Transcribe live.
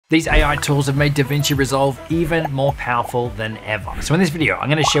These AI tools have made DaVinci Resolve even more powerful than ever. So in this video, I'm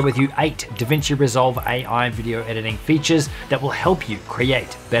going to share with you 8 DaVinci Resolve AI video editing features that will help you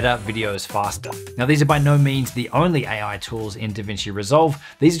create better videos faster. Now, these are by no means the only AI tools in DaVinci Resolve.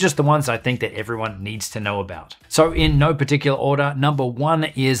 These are just the ones I think that everyone needs to know about. So in no particular order, number 1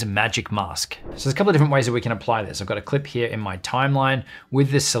 is Magic Mask. So there's a couple of different ways that we can apply this. I've got a clip here in my timeline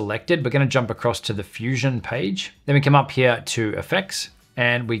with this selected. We're going to jump across to the Fusion page. Then we come up here to Effects,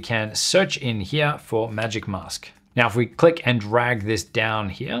 and we can search in here for Magic Mask. Now, if we click and drag this down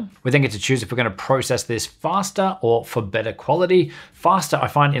here, we then get to choose if we're going to process this faster or for better quality. Faster, I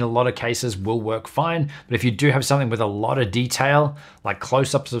find in a lot of cases will work fine, but if you do have something with a lot of detail, like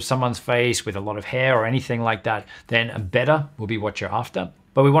close-ups of someone's face with a lot of hair or anything like that, then better will be what you're after.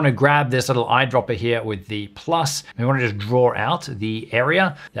 But we want to grab this little eyedropper here with the plus. We want to just draw out the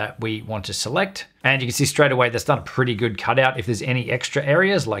area that we want to select. And you can see straight away that's done a pretty good cutout. If there's any extra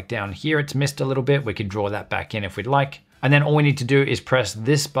areas, like down here, it's missed a little bit, we could draw that back in if we'd like. And then all we need to do is press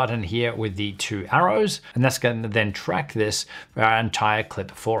this button here with the 2 arrows, and that's going to then track this for our entire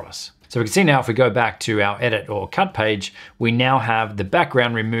clip for us. So we can see now if we go back to our edit or cut page, we now have the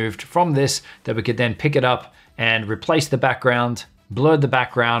background removed from this that we could then pick it up and replace the background, blur the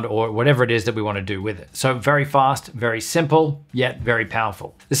background, or whatever it is that we want to do with it. So very fast, very simple, yet very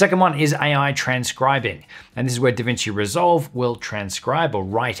powerful. The second one is AI transcribing. And this is where DaVinci Resolve will transcribe or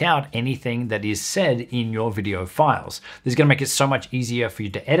write out anything that is said in your video files. This is going to make it so much easier for you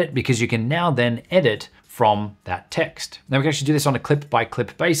to edit because you can now then edit from that text. Now we can actually do this on a clip by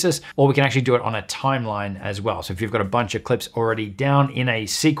clip basis, or we can actually do it on a timeline as well. So if you've got a bunch of clips already down in a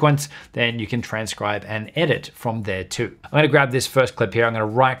sequence, then you can transcribe and edit from there too. I'm going to grab this first clip here. I'm going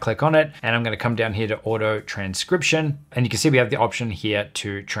to right click on it and I'm going to come down here to auto transcription. And you can see we have the option here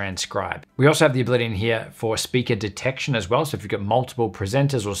to transcribe. We also have the ability in here for speaker detection as well. So if you've got multiple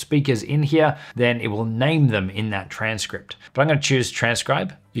presenters or speakers in here, then it will name them in that transcript. But I'm going to choose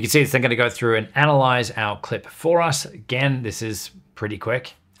transcribe. You can see it's then going to go through and analyze our clip for us. Again, this is pretty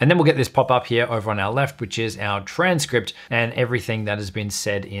quick. And then we'll get this pop up here over on our left, which is our transcript and everything that has been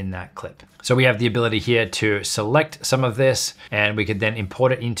said in that clip. So we have the ability here to select some of this, and we could then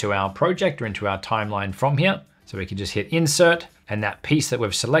import it into our project or into our timeline from here. So we can just hit insert, and that piece that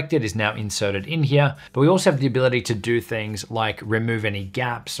we've selected is now inserted in here. But we also have the ability to do things like remove any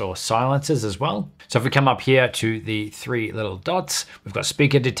gaps or silences as well. So if we come up here to the 3 little dots, we've got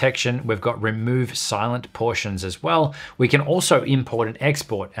speaker detection, we've got remove silent portions as well. We can also import and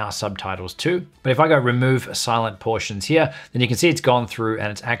export our subtitles too. But if I go remove silent portions here, then you can see it's gone through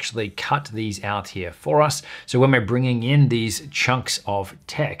and it's actually cut these out here for us. So when we're bringing in these chunks of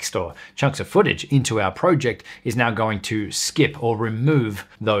text or chunks of footage into our project, is now going to skip or remove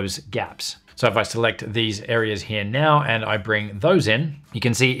those gaps. So if I select these areas here now and I bring those in, you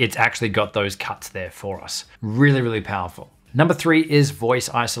can see it's actually got those cuts there for us. Really, really powerful. Number 3 is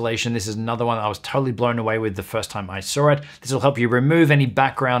voice isolation. This is another one I was totally blown away with the first time I saw it. This will help you remove any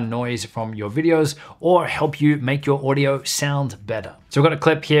background noise from your videos or help you make your audio sound better. So we've got a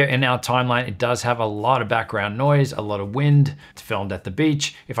clip here in our timeline. It does have a lot of background noise, a lot of wind. It's filmed at the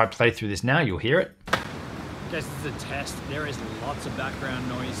beach. If I play through this now, you'll hear it. This is a test. There is lots of background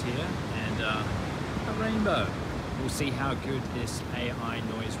noise here and a rainbow. We'll see how good this AI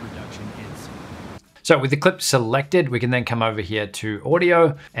noise reduction is. So with the clip selected, we can then come over here to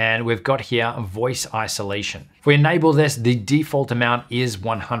audio and we've got here voice isolation. If we enable this, the default amount is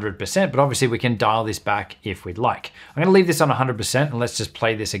 100%, but obviously we can dial this back if we'd like. I'm gonna leave this on 100% and let's just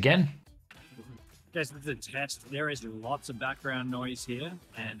play this again. This is a test. There is lots of background noise here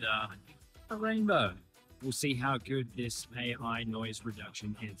and a rainbow. We'll see how good this AI noise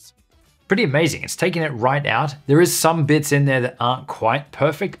reduction is. Pretty amazing. It's taking it right out. There is some bits in there that aren't quite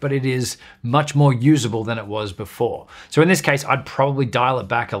perfect, but it is much more usable than it was before. So in this case, I'd probably dial it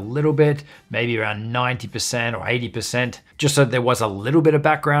back a little bit, maybe around 90% or 80%, just so there was a little bit of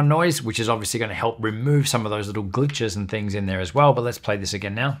background noise, which is obviously going to help remove some of those little glitches and things in there as well. But let's play this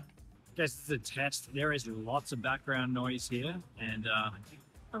again now. This is a test. There is lots of background noise here and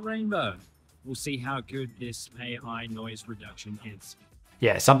a rainbow. We'll see how good this AI noise reduction is.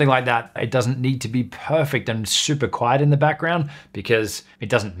 Yeah, something like that. It doesn't need to be perfect and super quiet in the background because it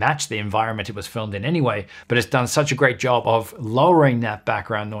doesn't match the environment it was filmed in anyway, but it's done such a great job of lowering that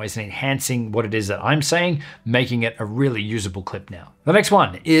background noise and enhancing what it is that I'm saying, making it a really usable clip now. The next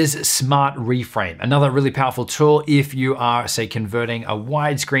one is Smart Reframe, another really powerful tool if you are, say, converting a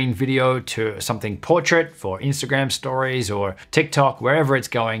widescreen video to something portrait for Instagram stories or TikTok, wherever it's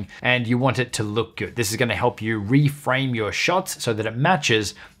going, and you want it to look good. This is going to help you reframe your shots so that it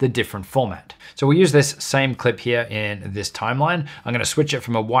matches the different format. So we'll use this same clip here in this timeline. I'm going to switch it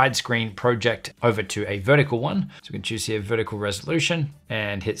from a widescreen project over to a vertical one. So we can choose here vertical resolution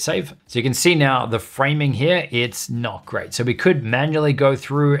and hit save. So you can see now the framing here, it's not great. So we could manually go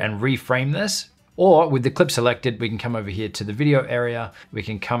through and reframe this, or with the clip selected, we can come over here to the video area. We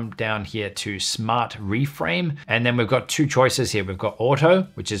can come down here to Smart Reframe. And then we've got two choices here. We've got auto,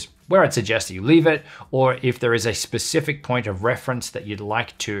 which is where I'd suggest that you leave it, or if there is a specific point of reference that you'd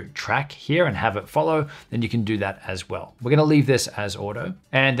like to track here and have it follow, then you can do that as well. We're gonna leave this as auto,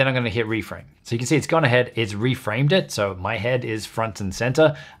 and then I'm gonna hit reframe. So you can see it's gone ahead, it's reframed it. So my head is front and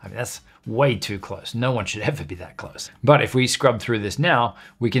center. I mean, that's way too close. No one should ever be that close. But if we scrub through this now,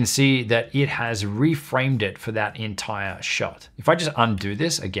 we can see that it has reframed it for that entire shot. If I just undo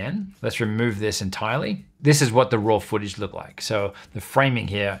this again, let's remove this entirely. This is what the raw footage looked like. So the framing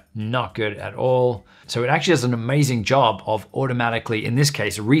here, not good at all. So it actually does an amazing job of automatically, in this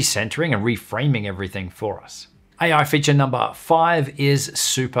case, recentering and reframing everything for us. AI feature number 5 is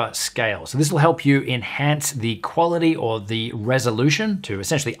super scale. So this will help you enhance the quality or the resolution to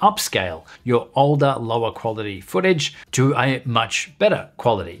essentially upscale your older, lower quality footage to a much better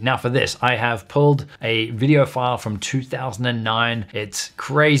quality. Now for this, I have pulled a video file from 2009. It's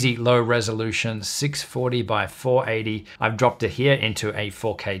crazy low resolution, 640 by 480. I've dropped it here into a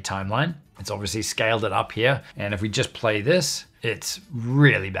 4K timeline. It's obviously scaled it up here. And if we just play this, it's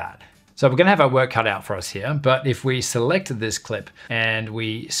really bad. So we're gonna have our work cut out for us here, but if we select this clip and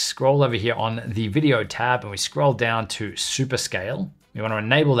we scroll over here on the video tab and we scroll down to super scale, we want to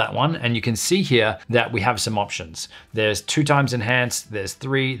enable that one, and you can see here that we have some options. There's 2 times enhanced, there's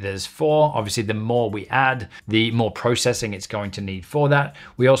 3, there's 4. Obviously, the more we add, the more processing it's going to need for that.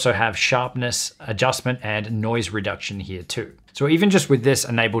 We also have sharpness adjustment and noise reduction here too. So even just with this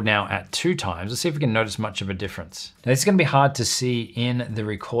enabled now at 2 times, let's see if we can notice much of a difference. Now, it's gonna be hard to see in the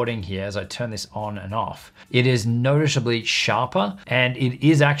recording here as I turn this on and off. It is noticeably sharper and it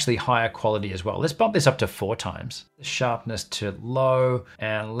is actually higher quality as well. Let's bump this up to 4 times. The sharpness to low,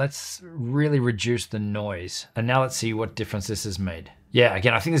 and let's really reduce the noise. And now let's see what difference this has made. Yeah,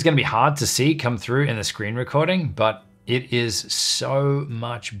 again, I think it's gonna be hard to see come through in the screen recording, but it is so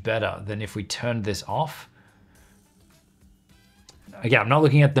much better than if we turned this off. Again, I'm not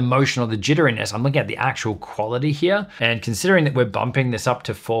looking at the motion or the jitteriness, I'm looking at the actual quality here. And considering that we're bumping this up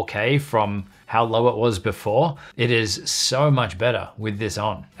to 4K from how low it was before, it is so much better with this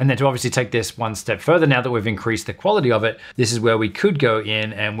on. And then to obviously take this one step further, now that we've increased the quality of it, this is where we could go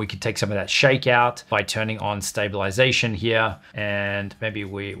in and we could take some of that shake out by turning on stabilization here. And maybe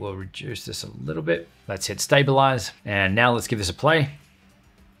we will reduce this a little bit. Let's hit stabilize. And now let's give this a play.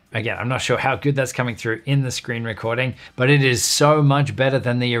 Again, I'm not sure how good that's coming through in the screen recording, but it is so much better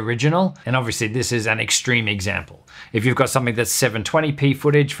than the original. And obviously this is an extreme example. If you've got something that's 720p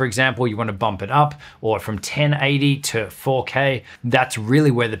footage, for example, you want to bump it up, or from 1080 to 4K, that's really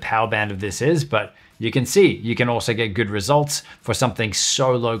where the power band of this is. But you can see, you can also get good results for something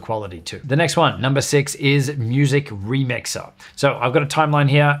so low quality too. The next one, number 6, is Music Remixer. So I've got a timeline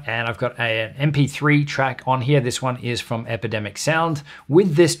here and I've got an MP3 track on here. This one is from Epidemic Sound.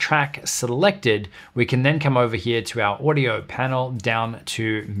 With this track selected, we can then come over here to our audio panel down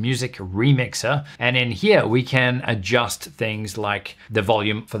to Music Remixer. And in here, we can adjust things like the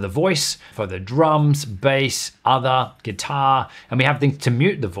volume for the voice, for the drums, bass, other, guitar, and we have things to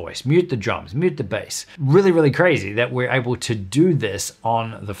mute the voice, mute the drums, mute the bass. Really, really crazy that we're able to do this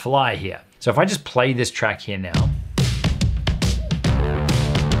on the fly here. So if I just play this track here now.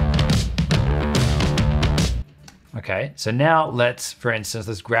 Okay, so now let's, for instance,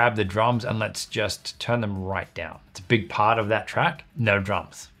 let's grab the drums and let's just turn them right down. It's a big part of that track, no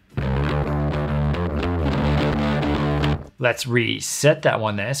drums. Let's reset that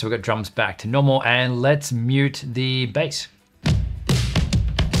one there. So we've got drums back to normal, and let's mute the bass.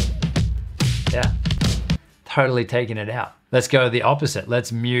 Yeah, totally taking it out. Let's go the opposite.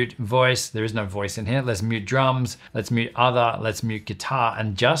 Let's mute voice. There is no voice in here. Let's mute drums. Let's mute other. Let's mute guitar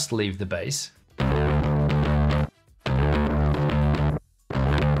and just leave the bass.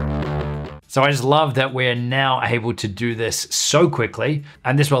 So I just love that we're now able to do this so quickly,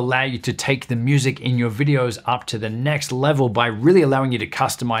 and this will allow you to take the music in your videos up to the next level by really allowing you to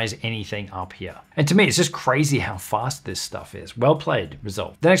customize anything up here. And to me, it's just crazy how fast this stuff is. Well played,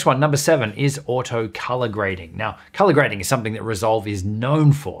 Resolve. The next one, number 7, is auto color grading. Now, color grading is something that Resolve is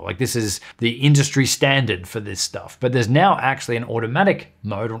known for. Like, this is the industry standard for this stuff. But there's now actually an automatic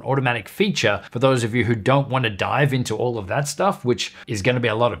mode or an automatic feature for those of you who don't want to dive into all of that stuff, which is going to be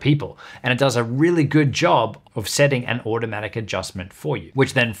a lot of people. And it does a really good job of setting an automatic adjustment for you,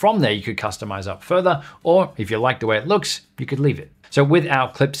 which then from there you could customize up further, or if you like the way it looks, you could leave it. So with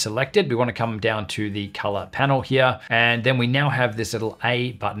our clip selected, we want to come down to the color panel here, and then we now have this little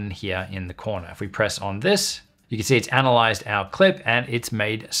A button here in the corner. If we press on this, you can see it's analyzed our clip and it's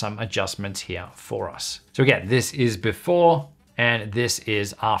made some adjustments here for us. So again, this is before and this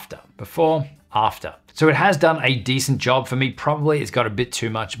is after. Before, after. So it has done a decent job for me. Probably it's got a bit too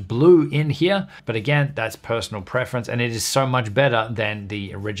much blue in here, but again, that's personal preference and it is so much better than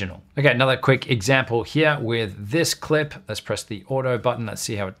the original. Okay, another quick example here with this clip. Let's press the auto button. Let's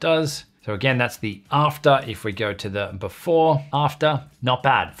see how it does. So again, that's the after. If we go to the before, after, not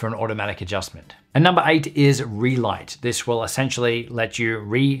bad for an automatic adjustment. And number 8 is Relight. This will essentially let you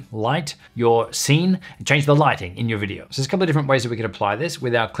relight your scene and change the lighting in your video. So there's a couple of different ways that we could apply this.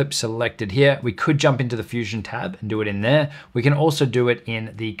 With our clip selected here, we could jump into the Fusion tab and do it in there. We can also do it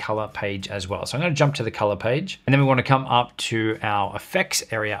in the color page as well. So I'm going to jump to the color page, and then we want to come up to our effects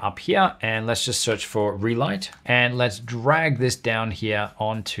area up here, and let's just search for Relight, and let's drag this down here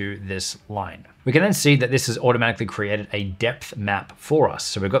onto this line. We can then see that this has automatically created a depth map for us.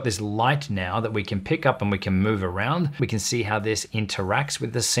 So we've got this light now that we can pick up and we can move around. We can see how this interacts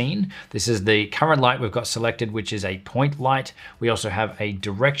with the scene. This is the current light we've got selected, which is a point light. We also have a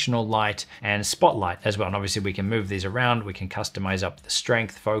directional light and spotlight as well. And obviously we can move these around. We can customize up the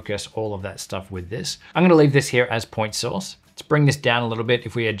strength, focus, all of that stuff with this. I'm gonna leave this here as point source. Let's bring this down a little bit.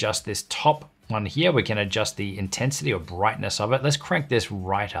 If we adjust this top one here, we can adjust the intensity or brightness of it. Let's crank this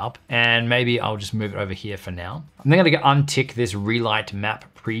right up, and maybe I'll just move it over here for now. I'm then gonna untick this Relight map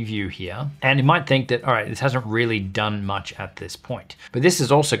preview here, and you might think that, all right, this hasn't really done much at this point, but this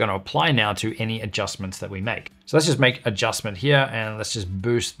is also gonna apply now to any adjustments that we make. So let's just make adjustment here, and let's just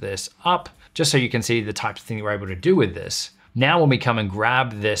boost this up, just so you can see the types of thing that we're able to do with this. Now when we come and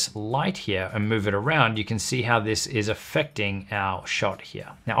grab this light here and move it around, you can see how this is affecting our shot here.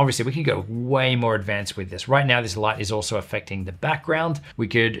 Now obviously we can go way more advanced with this. Right now this light is also affecting the background. We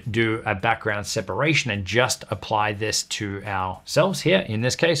could do a background separation and just apply this to ourselves here in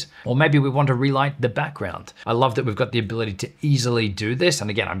this case, or maybe we want to relight the background. I love that we've got the ability to easily do this. And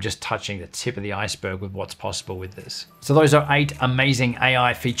again, I'm just touching the tip of the iceberg with what's possible with this. So those are 8 amazing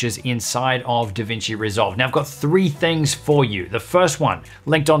AI features inside of DaVinci Resolve. Now I've got 3 things for you. The first one,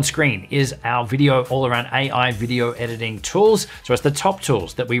 linked on screen, is our video all around AI video editing tools. So it's the top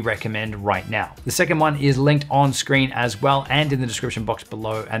tools that we recommend right now. The second one is linked on screen as well and in the description box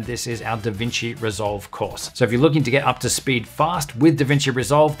below, and this is our DaVinci Resolve course. So if you're looking to get up to speed fast with DaVinci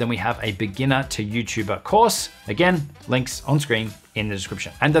Resolve, then we have a beginner to YouTuber course. Again, links on screen in the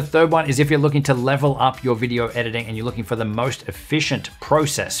description. And the third one is if you're looking to level up your video editing and you're looking for the most efficient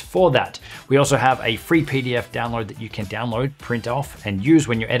process for that, we also have a free PDF download that you can download, print off, and use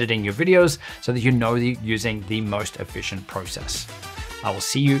when you're editing your videos so that you know you're using the most efficient process. I will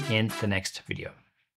see you in the next video.